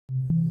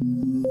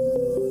In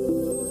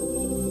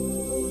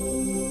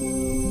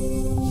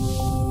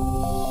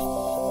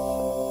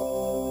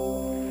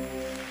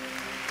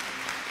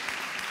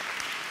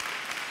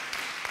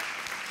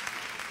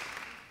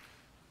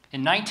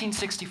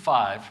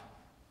 1965,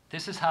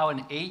 this is how an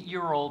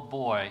 8-year-old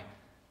boy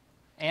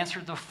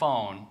answered the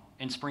phone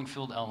in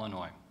Springfield,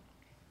 Illinois.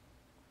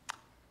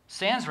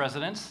 Sands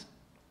residents,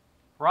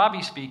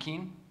 Robbie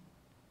speaking,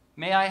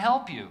 may I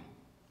help you?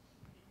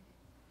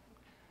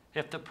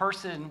 If the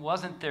person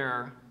wasn't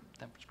there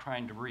that was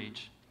trying to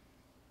reach,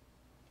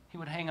 he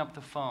would hang up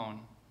the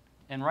phone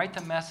and write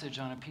the message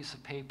on a piece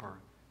of paper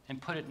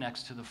and put it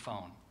next to the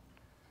phone.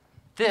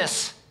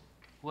 This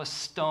was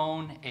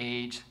Stone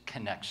Age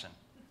connection.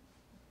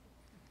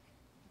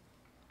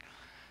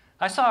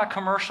 I saw a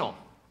commercial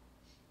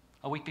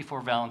a week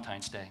before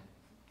Valentine's Day.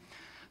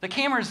 The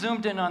camera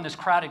zoomed in on this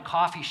crowded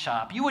coffee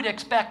shop. You would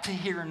expect to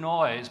hear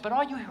noise, but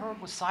all you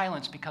heard was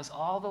silence because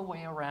all the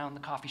way around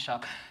the coffee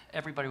shop,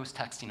 everybody was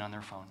texting on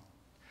their phone.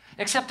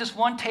 Except this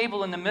one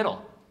table in the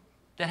middle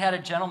that had a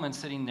gentleman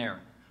sitting there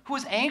who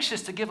was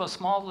anxious to give a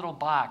small little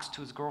box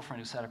to his girlfriend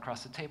who sat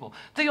across the table.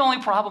 The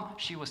only problem,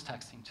 she was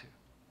texting too.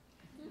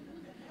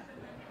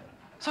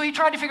 So he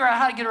tried to figure out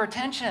how to get her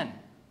attention.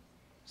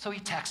 So he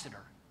texted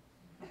her.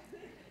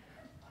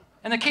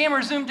 And the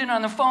camera zoomed in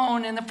on the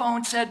phone, and the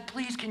phone said,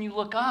 please, can you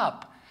look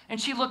up?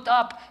 And she looked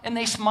up, and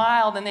they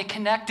smiled, and they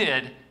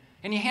connected.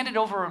 And he handed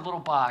over a little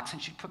box,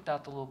 and she took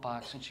out the little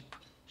box, and she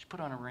put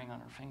on a ring on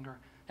her finger.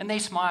 And they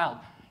smiled.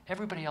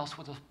 Everybody else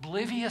was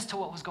oblivious to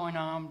what was going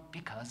on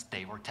because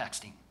they were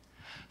texting.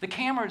 The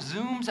camera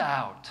zooms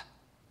out,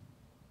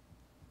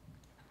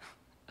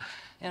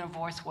 and a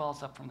voice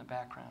wells up from the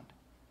background.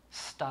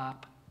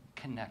 Stop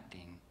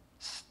connecting.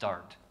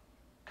 Start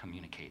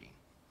communicating.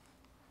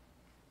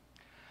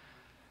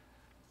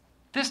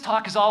 This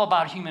talk is all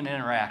about human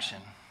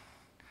interaction,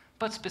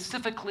 but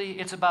specifically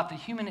it's about the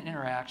human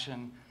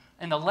interaction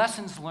and the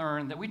lessons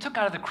learned that we took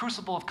out of the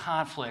crucible of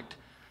conflict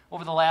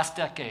over the last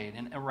decade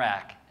in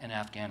Iraq and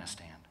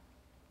Afghanistan.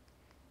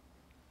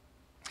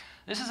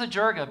 This is a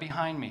jirga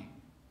behind me.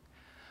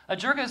 A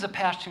jirga is a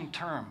Pashtun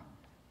term.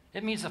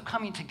 It means of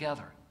coming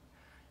together.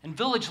 And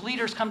village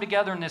leaders come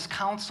together in this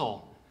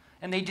council,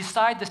 and they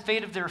decide the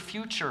fate of their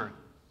future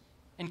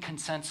in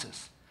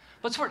consensus.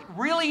 What's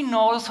really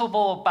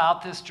noticeable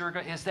about this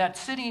jirga is that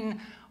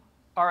sitting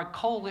are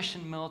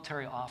coalition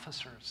military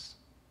officers,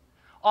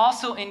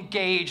 also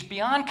engaged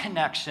beyond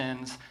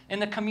connections in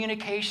the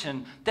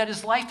communication that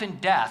is life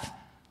and death,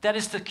 that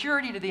is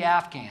security to the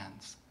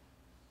Afghans.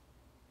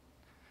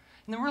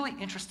 And the really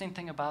interesting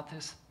thing about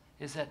this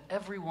is that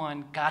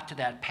everyone got to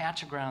that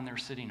patch of ground they're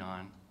sitting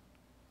on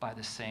by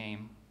the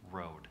same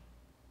road.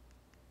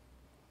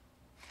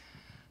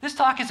 This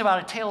talk is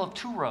about a tale of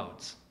two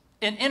roads,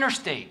 an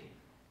interstate,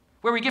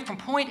 where we get from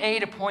point A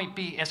to point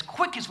B as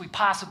quick as we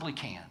possibly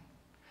can.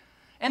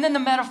 And then the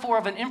metaphor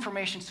of an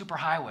information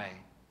superhighway,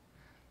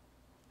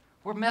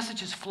 where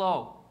messages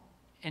flow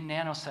in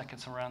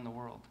nanoseconds around the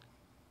world,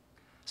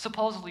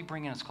 supposedly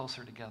bringing us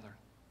closer together.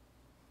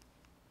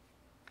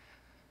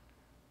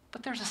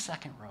 But there's a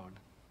second road.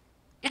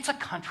 It's a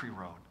country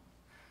road.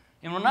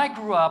 And when I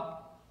grew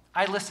up,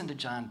 I listened to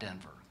John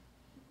Denver.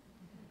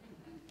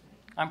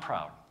 I'm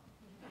proud.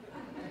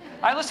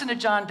 I listened to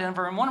John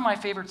Denver, and one of my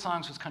favorite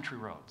songs was Country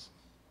Roads.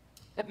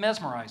 It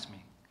mesmerized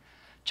me.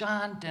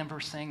 John Denver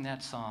sang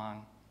that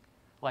song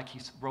like he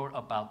wrote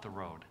about the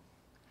road.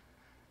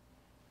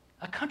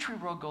 A country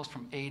road goes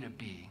from A to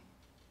B,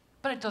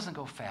 but it doesn't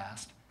go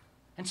fast.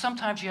 And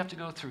sometimes you have to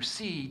go through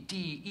C,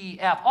 D, E,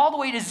 F, all the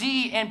way to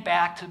Z and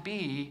back to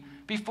B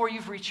before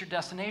you've reached your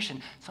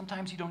destination.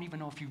 Sometimes you don't even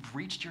know if you've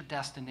reached your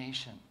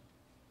destination.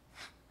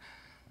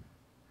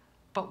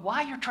 But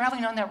while you're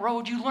traveling on that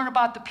road, you learn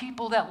about the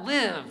people that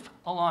live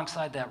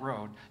alongside that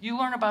road. You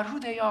learn about who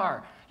they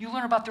are. You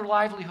learn about their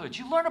livelihoods.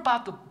 You learn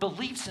about the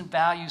beliefs and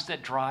values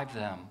that drive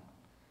them.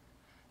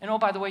 And oh,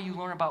 by the way, you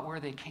learn about where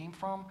they came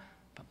from,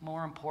 but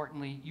more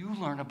importantly, you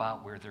learn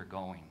about where they're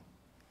going.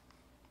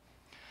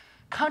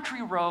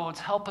 Country roads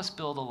help us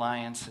build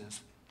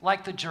alliances,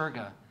 like the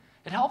jirga.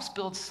 It helps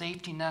build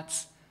safety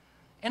nets,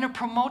 and it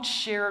promotes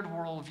shared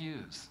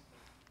worldviews.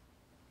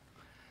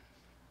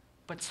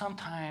 But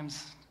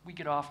sometimes we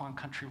get off on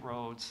country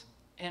roads,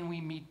 and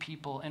we meet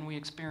people, and we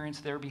experience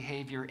their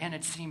behavior, and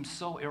it seems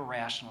so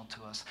irrational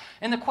to us.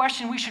 And the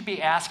question we should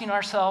be asking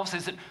ourselves,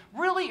 is it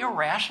really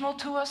irrational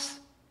to us?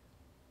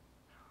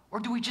 Or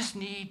do we just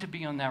need to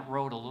be on that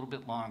road a little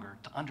bit longer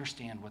to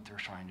understand what they're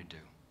trying to do?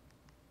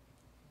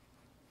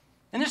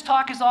 And this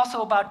talk is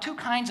also about two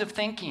kinds of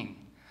thinking.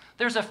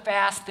 There's a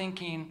fast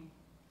thinking,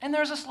 and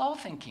there's a slow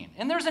thinking.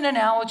 And there's an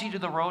analogy to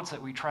the roads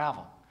that we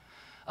travel.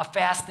 A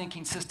fast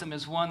thinking system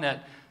is one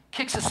that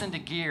kicks us into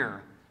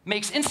gear,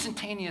 makes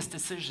instantaneous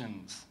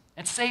decisions,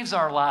 and saves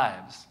our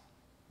lives.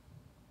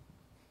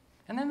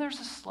 And then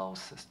there's a slow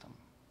system.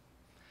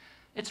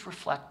 It's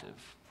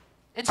reflective.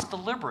 It's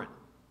deliberate.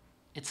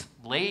 It's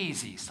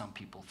lazy, some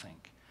people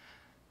think.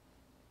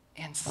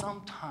 And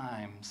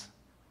sometimes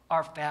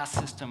our FAST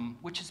system,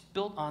 which is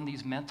built on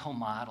these mental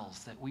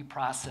models that we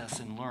process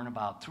and learn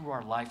about through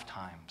our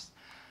lifetimes,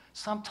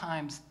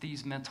 sometimes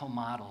these mental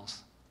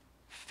models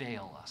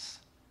fail us.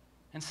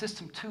 And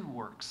system 2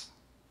 works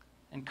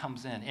and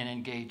comes in and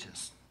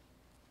engages.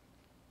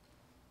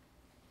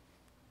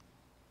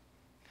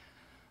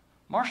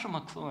 Marshall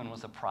McLuhan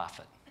was a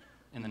prophet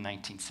in the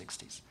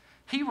 1960s.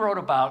 He wrote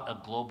about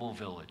a global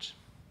village.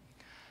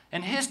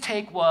 And his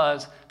take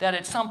was that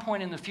at some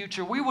point in the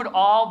future, we would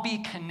all be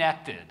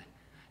connected,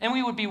 and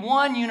we would be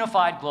one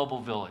unified global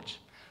village.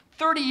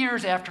 30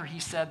 years after he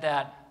said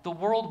that, the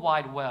World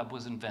Wide Web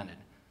was invented.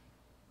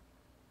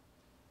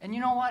 And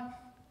you know what?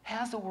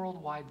 Has the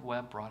World Wide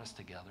Web brought us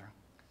together?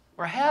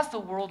 Or has the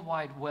World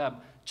Wide Web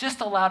just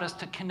allowed us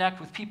to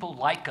connect with people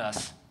like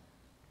us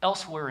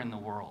elsewhere in the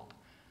world?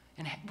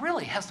 And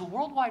really, has the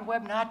World Wide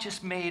Web not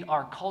just made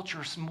our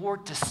cultures more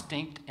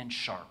distinct and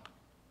sharp?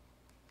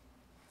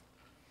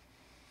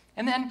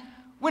 And then,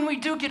 when we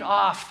do get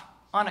off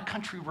on a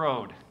country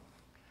road,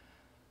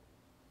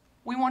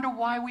 we wonder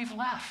why we've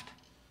left.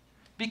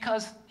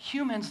 Because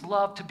humans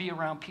love to be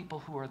around people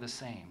who are the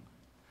same.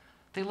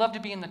 They love to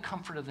be in the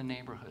comfort of the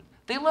neighborhood.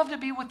 They love to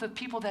be with the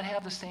people that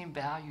have the same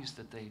values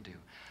that they do.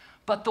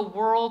 But the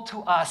world to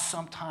us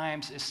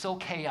sometimes is so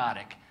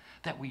chaotic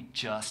that we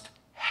just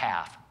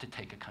have to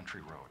take a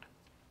country road.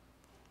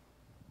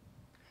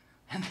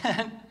 And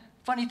then,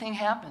 funny thing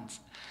happens.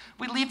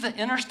 We leave the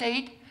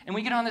interstate and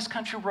we get on this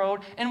country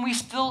road and we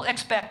still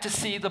expect to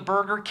see the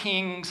Burger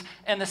Kings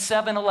and the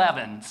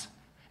 7-Elevens.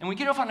 And we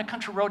get off on the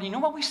country road and you know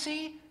what we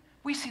see?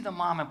 We see the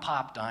mom and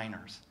pop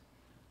diners.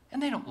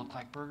 And they don't look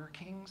like Burger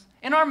Kings.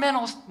 And our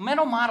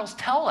mental models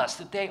tell us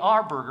that they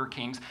are Burger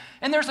Kings.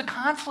 And there's a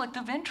conflict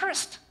of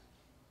interest.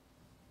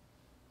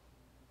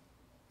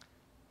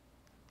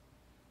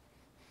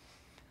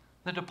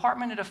 The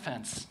Department of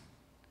Defense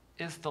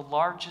is the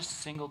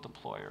largest single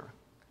deployer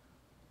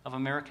of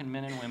American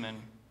men and women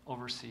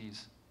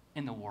overseas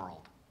in the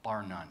world,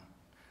 bar none.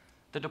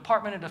 The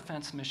Department of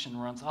Defense mission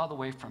runs all the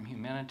way from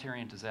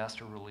humanitarian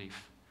disaster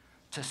relief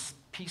to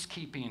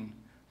peacekeeping,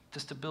 to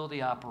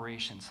stability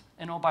operations,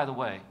 and oh, by the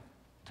way,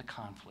 to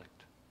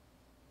conflict.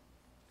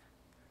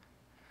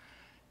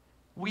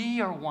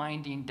 We are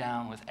winding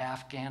down with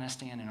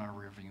Afghanistan in our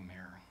rearview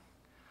mirror.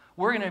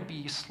 We're going to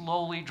be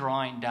slowly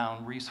drawing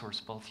down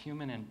resources, both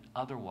human and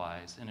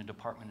otherwise, in a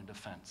Department of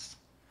Defense.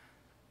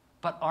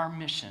 But our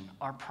mission,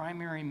 our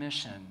primary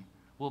mission,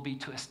 will be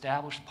to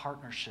establish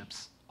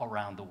partnerships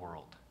around the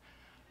world.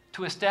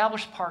 To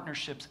establish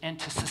partnerships and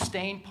to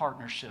sustain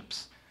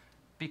partnerships,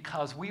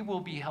 because we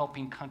will be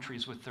helping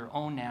countries with their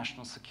own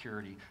national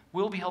security.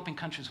 We'll be helping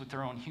countries with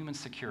their own human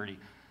security.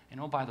 And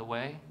oh, by the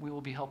way, we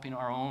will be helping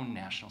our own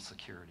national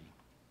security.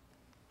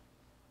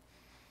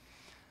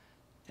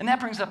 And that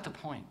brings up the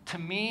point. To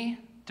me,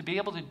 to be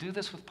able to do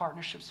this with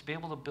partnerships, to be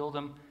able to build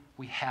them,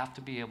 we have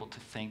to be able to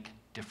think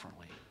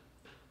differently.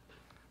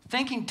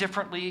 Thinking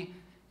differently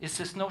is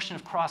this notion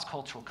of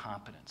cross-cultural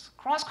competence.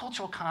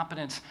 Cross-cultural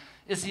competence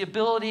is the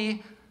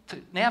ability to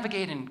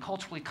navigate in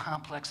culturally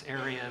complex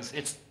areas.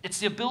 It's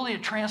the ability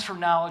to transfer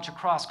knowledge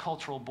across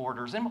cultural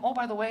borders. And oh,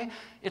 by the way,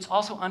 it's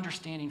also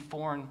understanding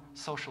foreign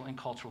social and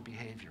cultural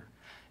behavior.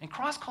 And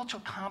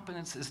cross-cultural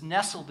competence is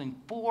nestled in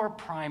 4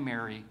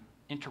 primary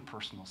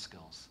interpersonal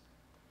skills.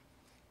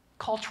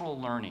 Cultural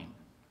learning,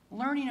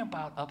 learning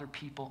about other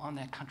people on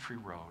that country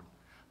road,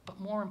 but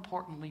more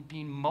importantly,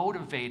 being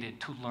motivated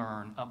to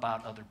learn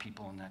about other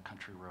people on that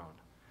country road.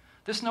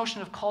 This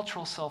notion of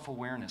cultural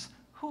self-awareness.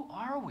 Who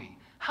are we?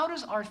 How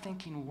does our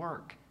thinking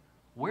work?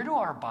 Where do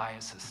our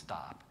biases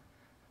stop?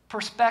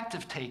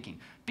 Perspective taking,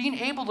 being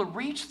able to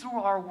reach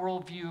through our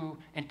worldview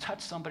and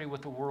touch somebody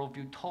with a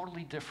worldview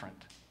totally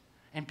different,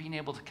 and being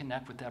able to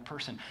connect with that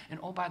person. And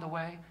oh, by the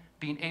way,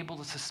 being able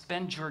to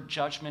suspend your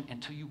judgment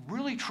until you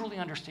really truly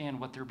understand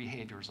what their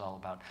behavior is all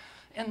about.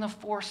 And the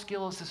 4th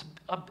skill is this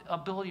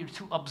ability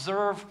to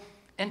observe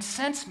and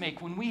sense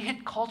make when we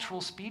hit cultural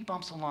speed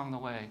bumps along the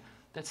way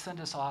that send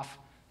us off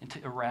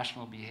into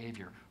irrational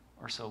behavior,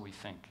 or so we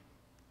think.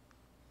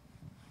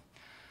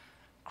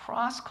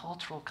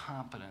 Cross-cultural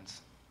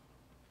competence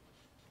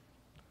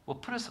will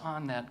put us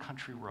on that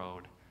country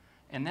road,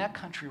 and that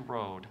country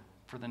road,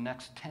 for the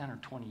next 10 or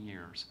 20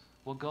 years,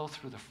 will go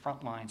through the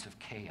front lines of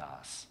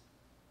chaos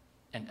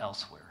and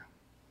elsewhere.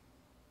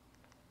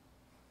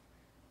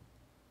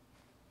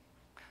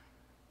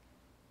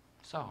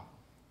 So,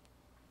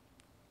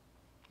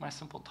 my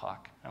simple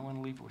talk, I want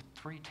to leave you with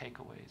 3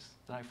 takeaways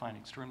that I find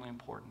extremely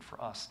important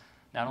for us,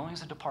 not only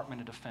as a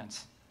Department of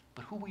Defense,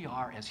 but who we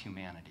are as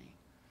humanity.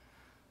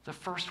 The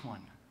first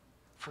one,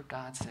 for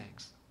God's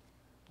sakes,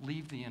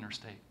 leave the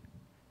interstate.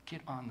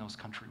 Get on those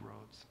country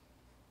roads.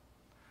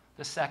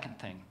 The second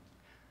thing,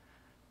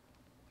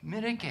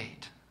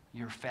 mitigate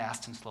your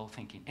fast and slow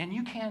thinking. And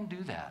you can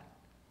do that,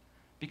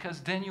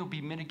 because then you'll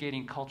be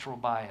mitigating cultural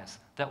bias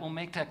that will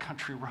make that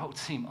country road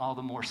seem all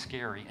the more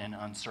scary and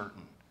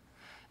uncertain.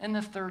 And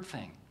the third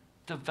thing,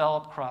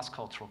 develop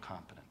cross-cultural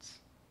competence.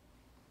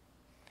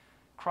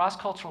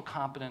 Cross-cultural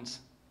competence,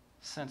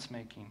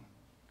 sense-making,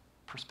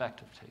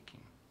 perspective-taking,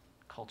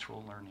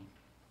 cultural learning.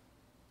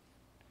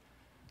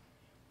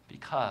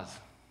 Because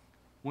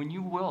when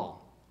you will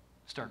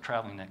start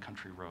traveling that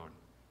country road,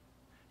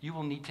 you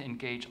will need to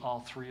engage all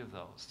three of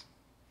those,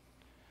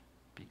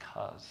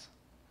 because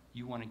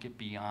you want to get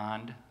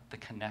beyond the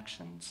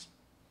connections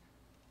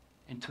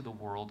into the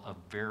world of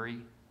very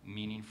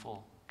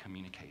meaningful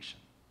communication.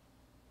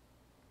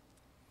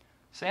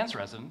 Sands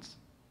residents,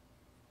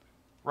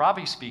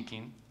 Robbie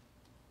speaking.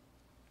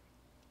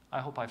 I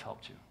hope I've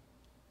helped you.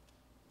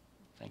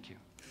 Thank you.